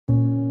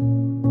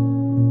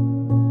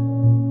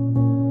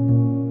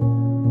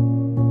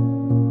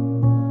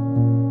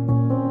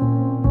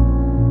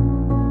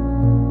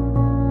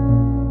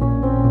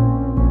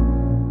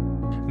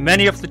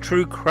many of the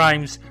true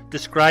crimes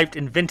described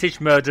in Vintage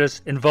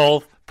Murders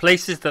involve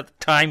places that the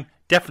time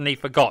definitely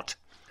forgot.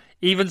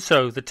 Even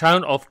so, the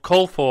town of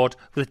Coleford,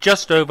 with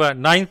just over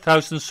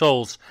 9,000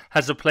 souls,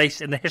 has a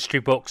place in the history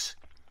books.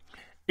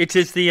 It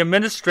is the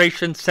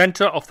administration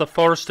centre of the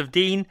Forest of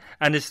Dean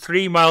and is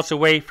 3 miles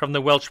away from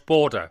the Welsh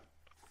border.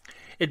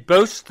 It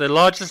boasts the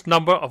largest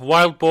number of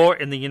wild boar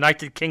in the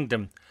United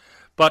Kingdom,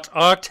 but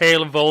our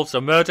tale involves a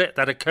murder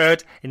that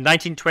occurred in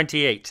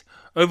 1928.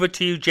 Over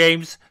to you,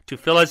 James, to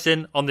fill us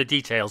in on the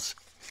details.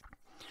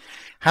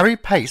 Harry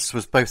Pace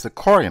was both a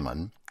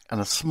quarryman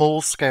and a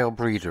small-scale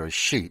breeder of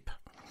sheep.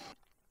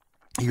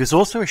 He was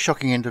also a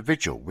shocking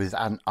individual with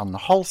an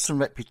unwholesome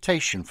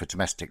reputation for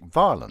domestic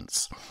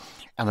violence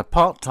and a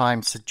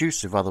part-time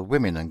seducer of other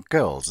women and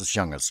girls as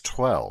young as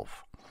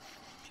 12.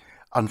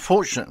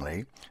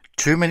 Unfortunately,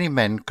 too many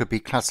men could be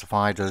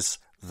classified as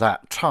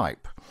that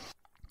type.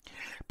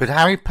 But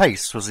Harry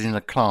Pace was in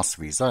a class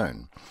of his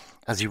own,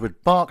 as he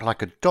would bark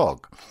like a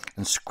dog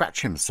and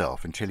scratch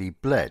himself until he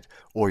bled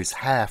or his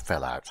hair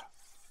fell out.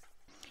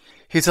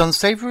 His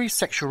unsavoury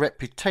sexual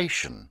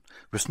reputation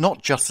was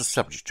not just the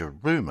subject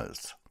of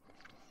rumours.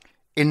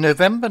 In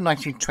November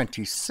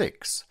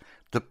 1926,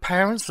 the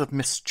parents of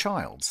Miss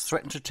Childs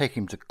threatened to take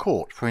him to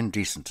court for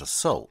indecent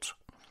assault.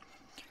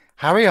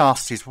 Harry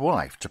asked his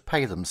wife to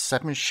pay them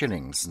 7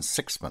 shillings and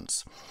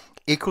 6pence,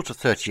 equal to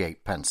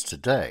 38 pence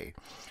today,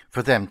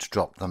 for them to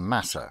drop the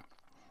matter.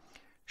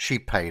 She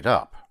paid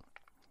up.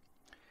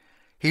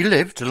 He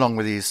lived, along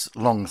with his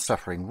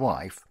long-suffering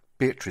wife,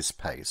 Beatrice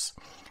Pace,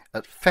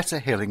 at Fetter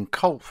Hill in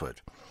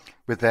Coleford,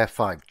 with their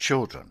 5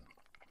 children.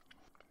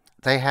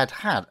 They had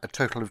had a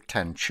total of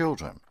 10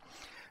 children,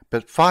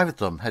 but 5 of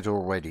them had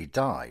already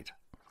died.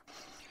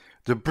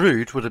 The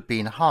brood would have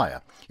been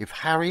higher if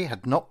Harry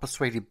had not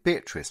persuaded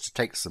Beatrice to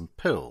take some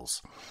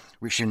pills,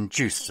 which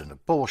induced an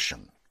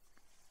abortion.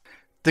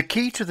 The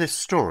key to this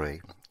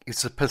story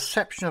is the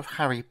perception of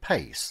Harry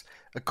Pace,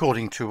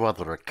 according to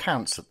other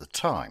accounts at the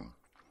time.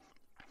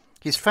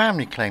 His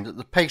family claimed that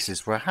the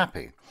Paces were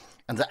happy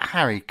and that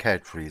Harry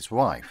cared for his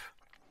wife.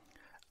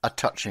 A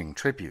touching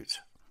tribute.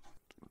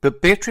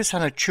 But Beatrice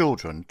and her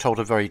children told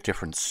a very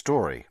different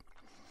story.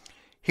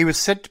 He was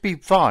said to be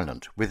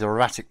violent with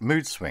erratic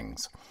mood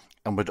swings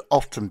and would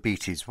often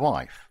beat his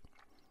wife.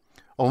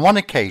 On one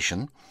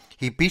occasion,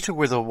 he beat her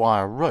with a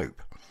wire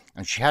rope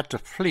and she had to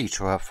flee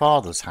to her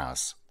father's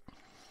house.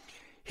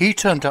 He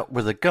turned up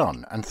with a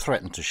gun and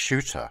threatened to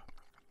shoot her.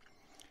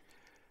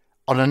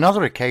 On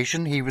another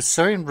occasion, he was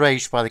so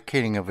enraged by the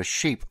killing of a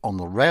sheep on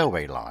the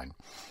railway line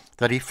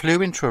that he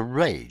flew into a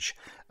rage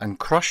and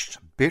crushed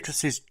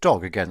Beatrice's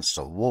dog against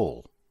a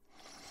wall.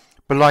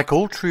 But like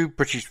all true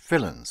British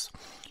villains,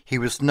 he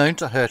was known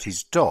to hurt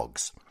his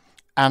dogs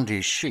and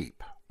his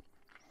sheep.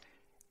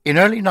 In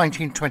early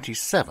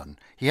 1927,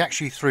 he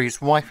actually threw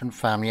his wife and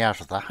family out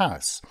of the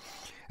house,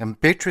 and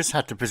Beatrice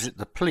had to visit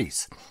the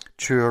police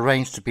to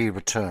arrange to be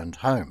returned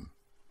home.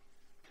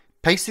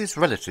 Pace's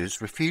relatives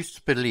refused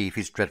to believe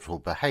his dreadful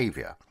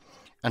behaviour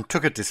and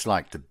took a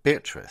dislike to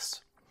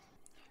Beatrice.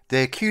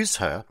 They accused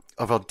her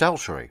of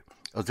adultery,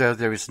 although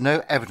there is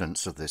no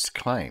evidence of this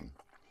claim.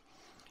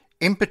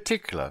 In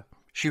particular,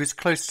 she was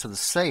close to the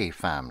Say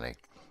family,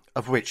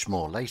 of which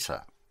more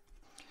later.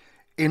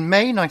 In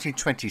May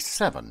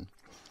 1927,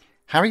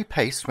 Harry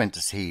Pace went to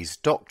see his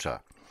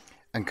doctor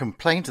and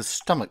complained of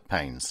stomach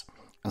pains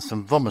and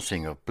some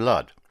vomiting of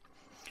blood.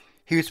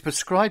 He was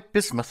prescribed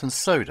bismuth and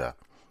soda,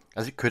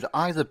 as it could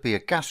either be a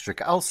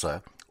gastric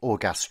ulcer or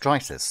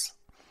gastritis.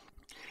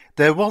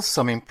 There was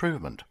some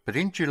improvement, but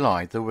in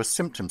July there were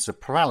symptoms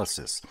of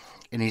paralysis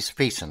in his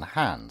feet and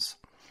hands.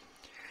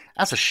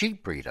 As a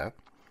sheep breeder,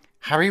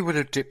 Harry would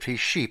have dipped his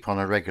sheep on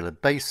a regular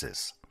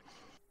basis.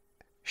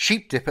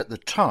 Sheep dip at the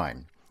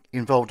time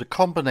involved a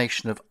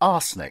combination of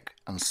arsenic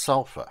and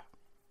sulphur.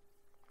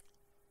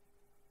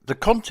 The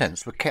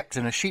contents were kept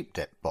in a sheep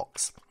dip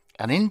box,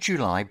 and in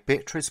July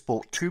Beatrice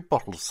bought 2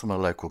 bottles from a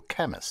local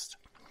chemist.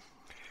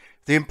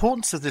 The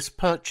importance of this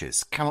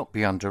purchase cannot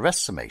be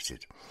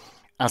underestimated,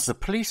 as the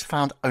police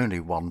found only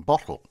 1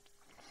 bottle.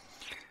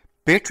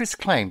 Beatrice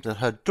claimed that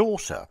her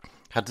daughter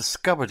had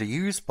discovered a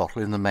used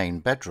bottle in the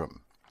main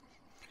bedroom,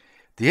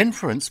 the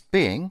inference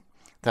being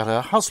that her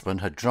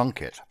husband had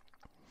drunk it.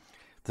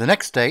 The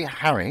next day,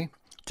 Harry,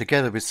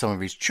 together with some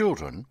of his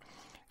children,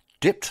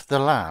 dipped the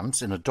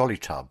lambs in a dolly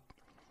tub.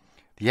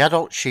 The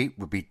adult sheep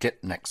would be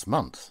dipped next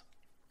month.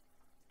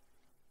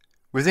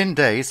 Within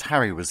days,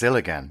 Harry was ill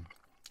again.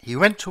 He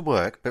went to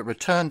work but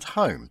returned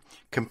home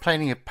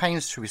complaining of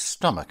pains to his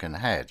stomach and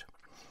head.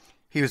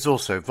 He was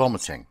also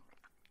vomiting.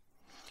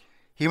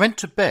 He went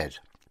to bed,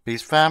 but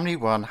his family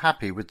were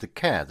unhappy with the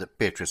care that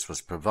Beatrice was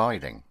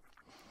providing.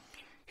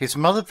 His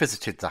mother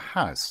visited the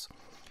house,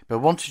 but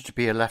wanted to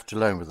be left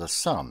alone with her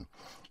son,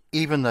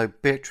 even though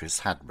Beatrice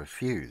had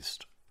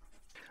refused.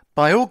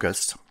 By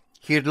August,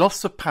 he had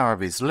lost the power of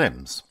his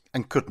limbs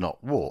and could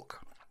not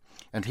walk,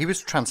 and he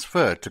was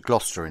transferred to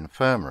Gloucester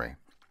Infirmary.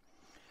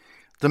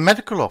 The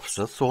medical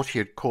officer thought he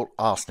had caught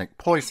arsenic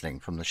poisoning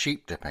from the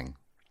sheep dipping.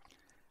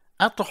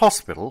 At the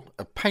hospital,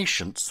 a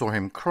patient saw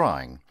him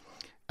crying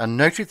and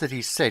noted that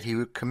he said he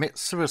would commit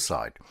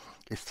suicide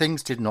if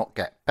things did not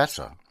get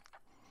better.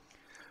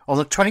 On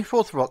the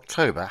 24th of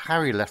October,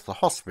 Harry left the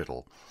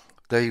hospital,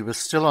 though he was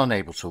still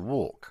unable to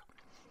walk.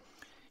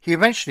 He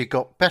eventually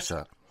got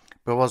better,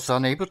 but was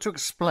unable to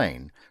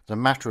explain the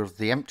matter of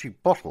the empty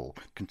bottle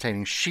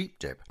containing sheep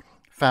dip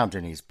found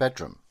in his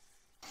bedroom.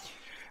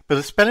 But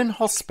the spell in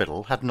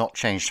hospital had not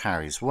changed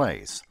Harry's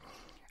ways,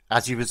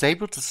 as he was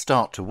able to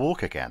start to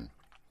walk again.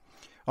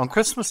 On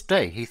Christmas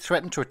Day, he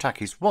threatened to attack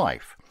his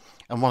wife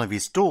and one of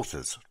his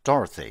daughters,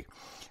 Dorothy,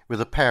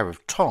 with a pair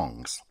of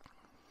tongs.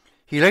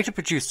 He later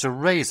produced a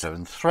razor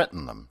and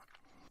threatened them.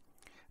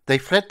 They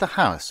fled the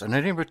house and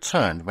only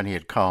returned when he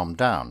had calmed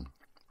down.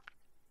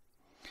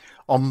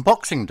 On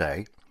Boxing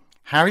Day,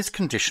 Harry's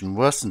condition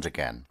worsened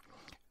again,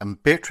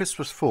 and Beatrice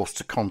was forced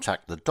to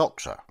contact the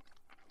doctor.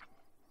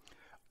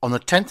 On the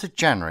 10th of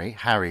January,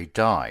 Harry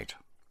died.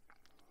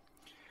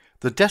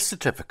 The death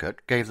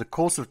certificate gave the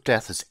cause of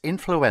death as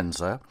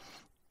influenza,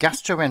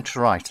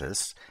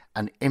 gastroenteritis,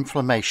 and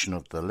inflammation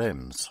of the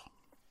limbs.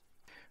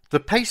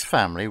 The Pace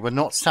family were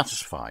not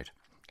satisfied,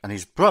 and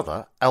his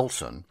brother,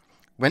 Elton,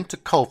 went to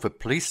Coleford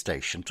police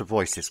station to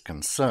voice his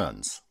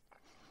concerns.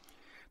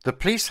 The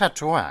police had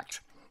to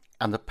act,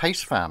 and the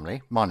Pace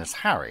family, minus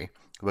Harry,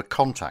 were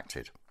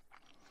contacted.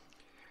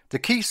 The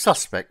key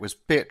suspect was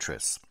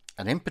Beatrice,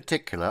 and in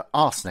particular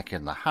arsenic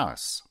in the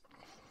house.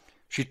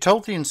 She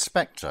told the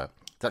inspector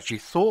that she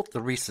thought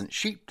the recent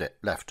sheep dip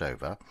left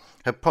over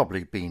had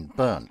probably been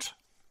burnt.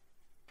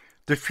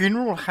 The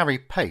funeral of Harry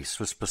Pace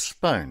was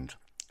postponed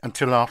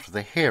until after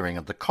the hearing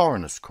of the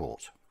coroner's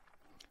court.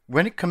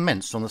 When it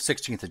commenced on the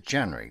 16th of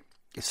January,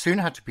 it soon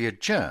had to be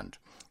adjourned,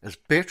 as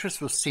Beatrice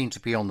was seen to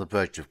be on the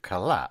verge of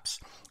collapse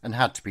and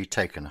had to be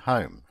taken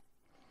home.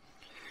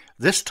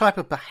 This type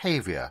of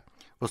behaviour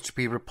was to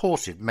be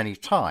reported many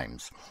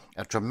times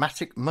at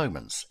dramatic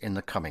moments in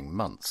the coming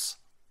months.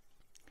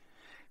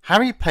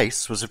 Harry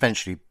Pace was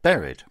eventually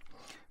buried,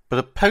 but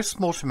a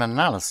post-mortem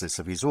analysis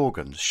of his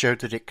organs showed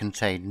that it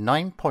contained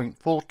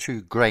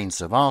 9.42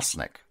 grains of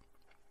arsenic.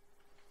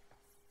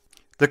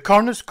 The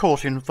coroner's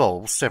court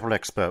involved several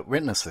expert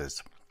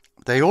witnesses.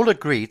 They all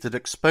agreed that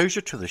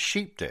exposure to the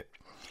sheep dip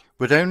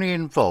would only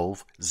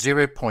involve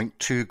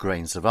 0.2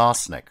 grains of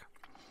arsenic.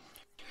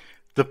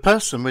 The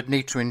person would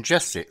need to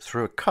ingest it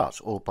through a cut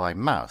or by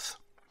mouth.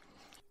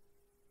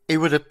 It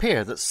would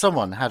appear that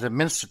someone had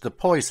administered the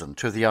poison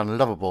to the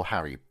unlovable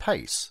Harry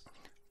Pace.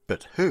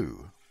 But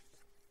who?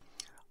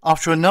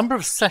 After a number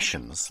of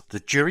sessions, the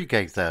jury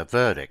gave their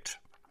verdict.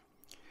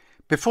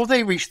 Before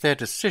they reached their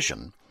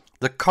decision,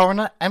 the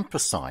coroner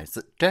emphasised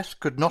that death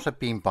could not have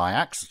been by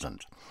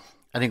accident,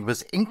 and it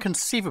was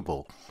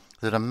inconceivable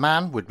that a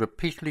man would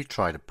repeatedly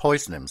try to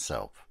poison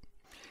himself.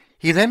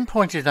 He then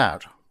pointed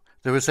out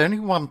there was only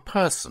one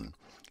person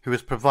who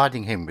was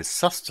providing him with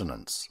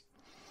sustenance,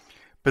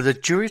 but the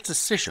jury's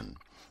decision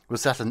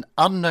was that an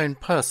unknown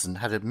person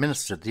had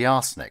administered the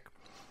arsenic,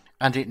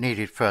 and it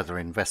needed further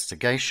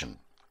investigation.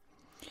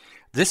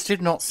 This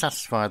did not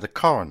satisfy the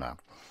coroner,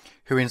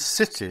 who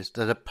insisted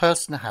that a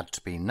person had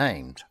to be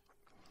named.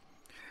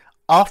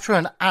 After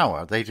an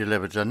hour, they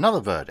delivered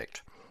another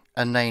verdict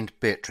and named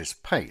Beatrice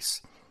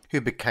Pace, who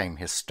became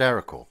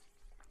hysterical.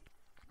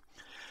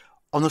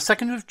 On the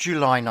 2nd of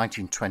July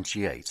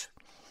 1928,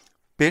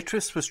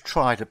 Beatrice was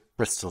tried at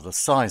Bristol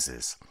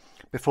Assizes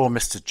before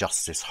Mr.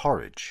 Justice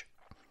Horridge.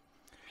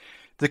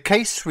 The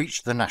case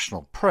reached the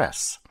national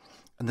press,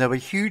 and there were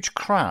huge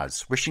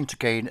crowds wishing to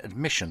gain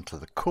admission to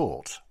the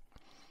court.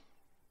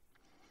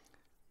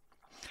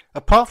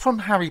 Apart from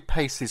Harry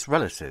Pace's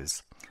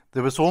relatives,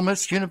 there was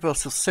almost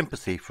universal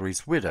sympathy for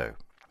his widow.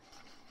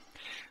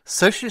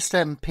 Socialist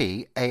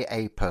MP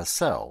A.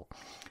 Purcell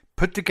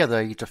put together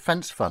a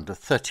defence fund of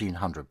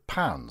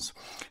 £1,300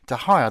 to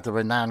hire the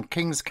renowned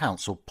King's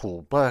Counsel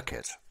Paul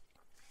Birkett.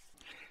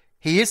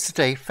 He is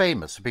today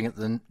famous for being at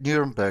the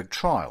Nuremberg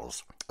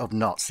trials of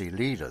Nazi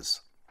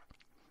leaders.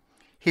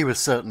 He was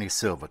certainly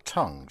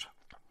silver-tongued.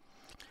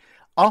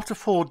 After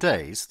 4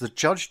 days, the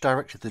judge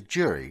directed the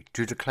jury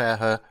to declare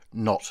her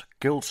not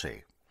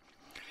guilty.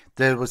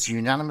 There was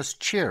unanimous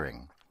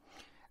cheering,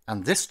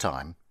 and this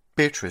time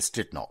Beatrice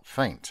did not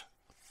faint.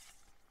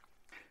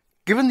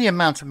 Given the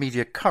amount of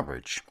media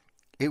coverage,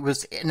 it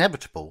was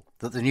inevitable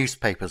that the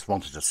newspapers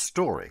wanted a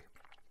story.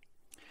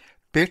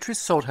 Beatrice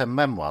sold her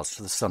memoirs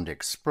to the Sunday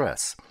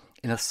Express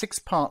in a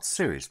 6-part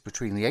series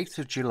between the 8th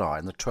of July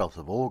and the 12th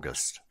of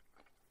August.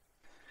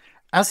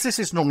 As this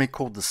is normally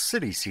called the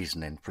silly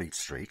season in Fleet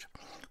Street,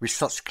 with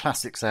such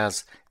classics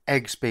as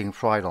eggs being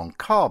fried on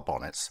car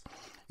bonnets,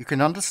 you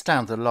can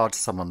understand the large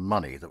sum of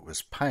money that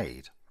was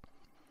paid.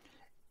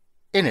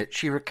 In it,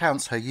 she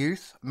recounts her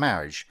youth,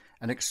 marriage,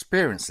 and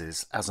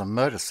experiences as a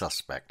murder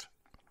suspect.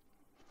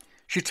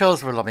 She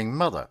tells of a loving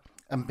mother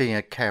and being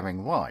a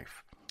caring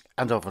wife,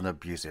 and of an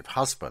abusive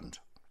husband.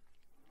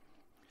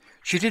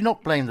 She did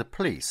not blame the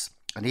police,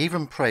 and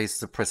even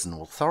praised the prison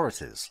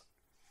authorities.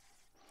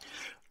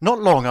 Not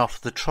long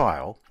after the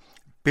trial,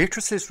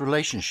 Beatrice's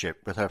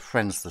relationship with her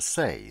friends the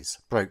Says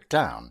broke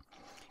down,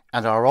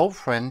 and our old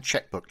friend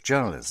Checkbook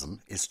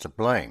Journalism is to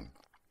blame.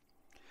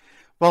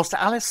 Whilst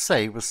Alice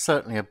Say was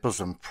certainly a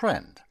bosom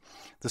friend,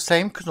 the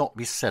same could not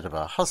be said of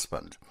her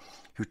husband,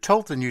 who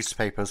told the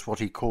newspapers what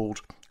he called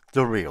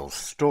the real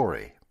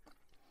story.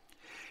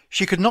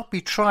 She could not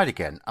be tried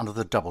again under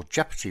the double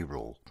jeopardy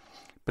rule,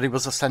 but it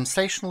was a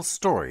sensational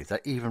story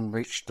that even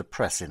reached the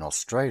press in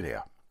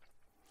Australia.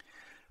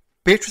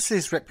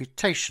 Beatrice's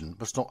reputation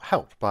was not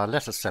helped by a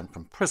letter sent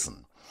from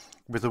prison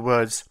with the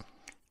words,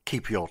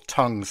 "Keep your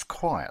tongues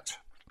quiet."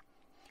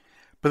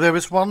 But there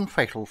was one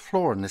fatal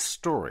flaw in this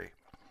story.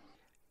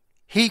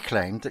 He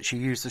claimed that she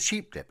used the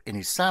sheep dip in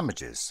his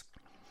sandwiches,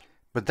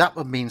 but that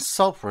would mean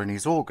sulphur in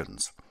his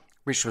organs,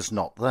 which was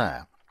not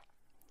there.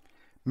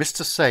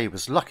 Mr. Say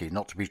was lucky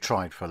not to be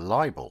tried for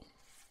libel.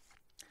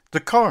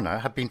 The coroner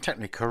had been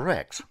technically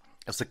correct,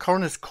 as the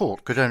coroner's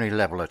court could only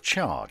level a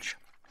charge,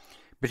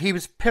 but he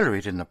was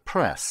pilloried in the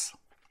press.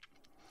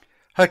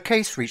 Her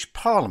case reached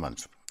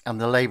Parliament,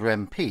 and the Labour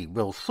MP,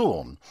 Will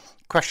Thorne,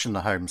 questioned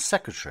the Home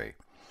Secretary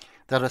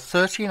that a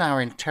 13-hour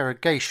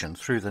interrogation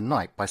through the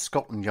night by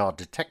Scotland Yard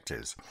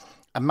detectives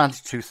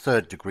amounted to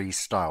third-degree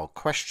style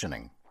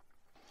questioning.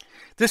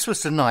 This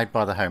was denied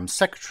by the Home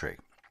Secretary.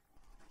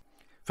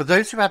 For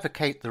those who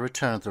advocate the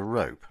return of the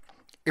rope,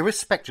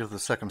 irrespective of the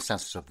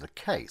circumstances of the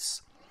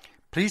case,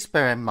 please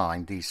bear in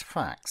mind these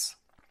facts.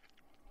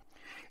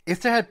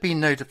 If there had been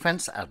no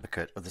defence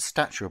advocate of the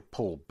statue of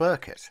Paul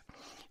Birkett,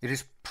 it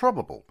is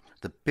probable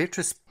that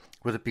Beatrice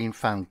would have been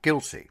found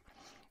guilty,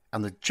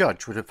 and the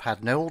judge would have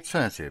had no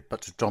alternative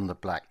but to don the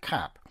black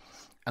cap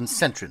and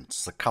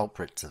sentence the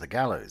culprit to the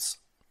gallows.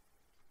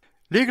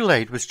 Legal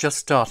aid was just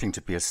starting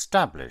to be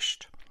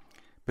established,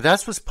 but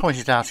as was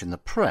pointed out in the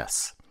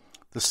press,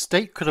 the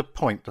state could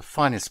appoint the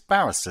finest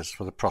barristers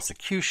for the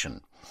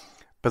prosecution,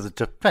 but the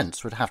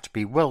defence would have to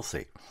be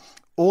wealthy,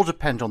 or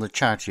depend on the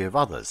charity of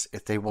others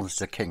if they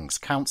wanted a King's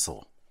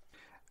Counsel.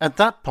 At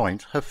that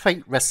point, her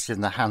fate rested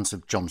in the hands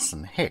of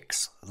Johnson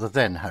Hicks, the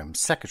then Home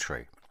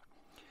Secretary.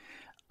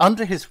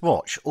 Under his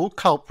watch, all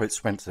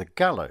culprits went to the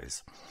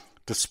gallows,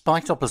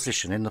 despite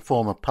opposition in the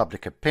form of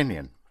public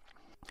opinion.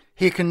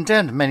 He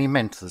condemned many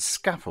men to the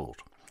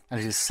scaffold, and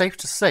it is safe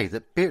to say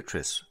that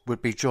Beatrice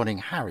would be joining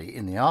Harry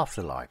in the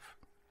afterlife.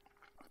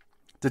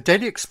 The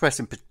Daily Express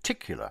in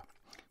particular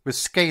was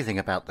scathing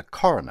about the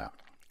coroner,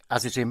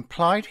 as it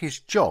implied his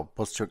job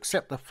was to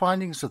accept the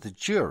findings of the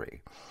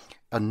jury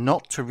and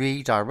not to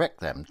redirect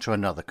them to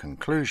another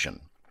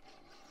conclusion.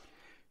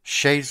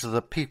 Shades of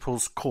the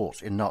People's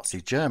Court in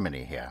Nazi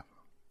Germany here.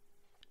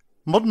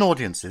 Modern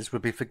audiences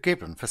would be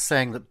forgiven for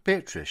saying that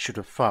Beatrice should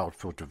have filed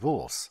for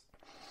divorce,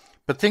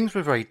 but things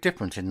were very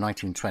different in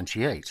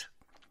 1928.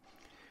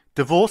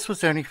 Divorce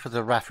was only for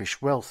the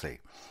raffish wealthy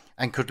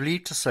and could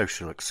lead to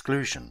social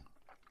exclusion.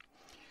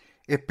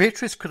 If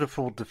Beatrice could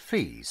afford the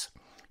fees,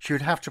 she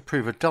would have to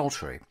prove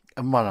adultery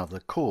and one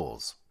other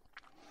cause.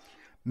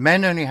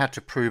 Men only had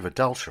to prove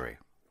adultery.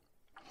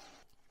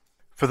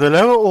 For the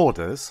lower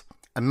orders,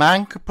 a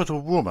man could put a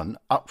woman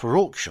up for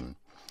auction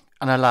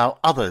and allow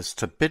others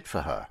to bid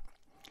for her.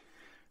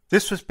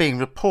 This was being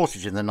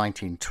reported in the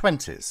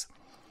 1920s,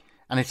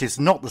 and it is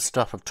not the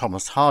stuff of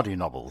Thomas Hardy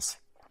novels.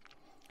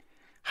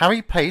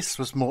 Harry Pace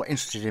was more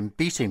interested in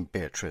beating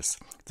Beatrice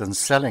than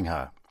selling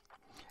her.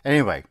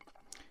 Anyway,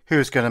 who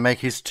is going to make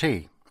his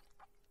tea?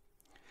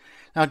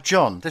 Now,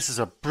 John, this is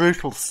a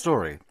brutal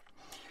story.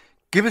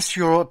 Give us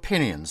your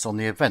opinions on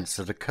the events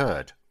that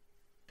occurred.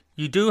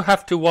 You do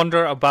have to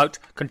wonder about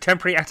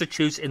contemporary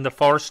attitudes in the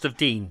Forest of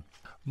Dean.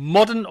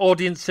 Modern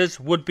audiences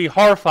would be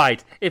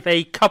horrified if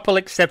a couple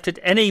accepted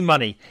any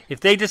money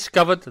if they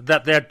discovered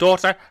that their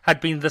daughter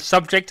had been the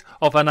subject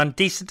of an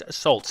indecent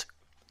assault.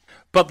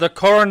 But the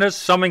coroner's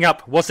summing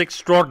up was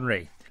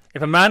extraordinary.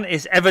 If a man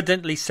is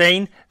evidently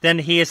sane, then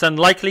he is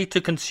unlikely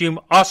to consume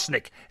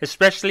arsenic,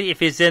 especially if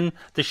he is in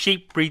the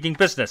sheep breeding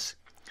business.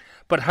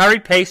 But Harry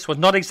Pace was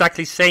not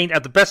exactly sane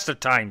at the best of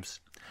times.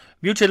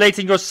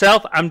 Mutilating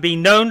yourself and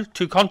being known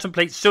to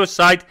contemplate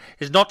suicide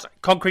is not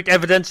concrete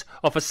evidence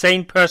of a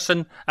sane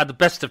person at the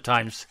best of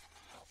times.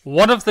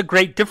 One of the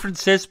great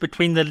differences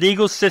between the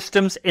legal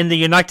systems in the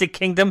United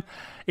Kingdom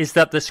is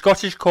that the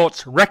Scottish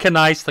courts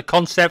recognise the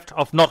concept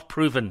of not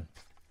proven.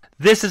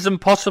 This is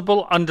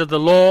impossible under the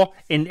law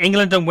in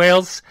England and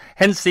Wales,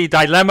 hence the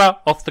dilemma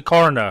of the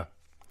coroner.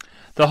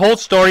 The whole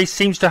story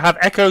seems to have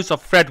echoes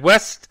of Fred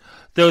West,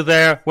 though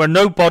there were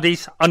no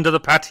bodies under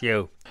the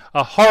patio.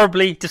 A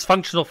horribly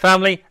dysfunctional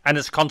family and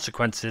its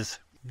consequences.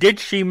 Did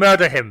she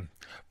murder him?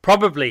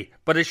 Probably,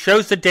 but it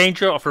shows the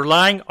danger of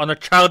relying on a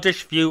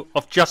childish view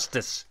of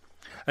justice.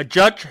 A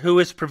judge who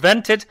is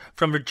prevented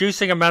from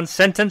reducing a man's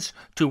sentence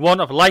to one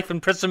of life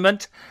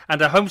imprisonment,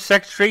 and a Home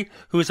Secretary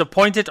who is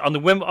appointed on the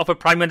whim of a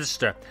Prime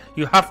Minister.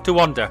 You have to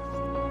wonder.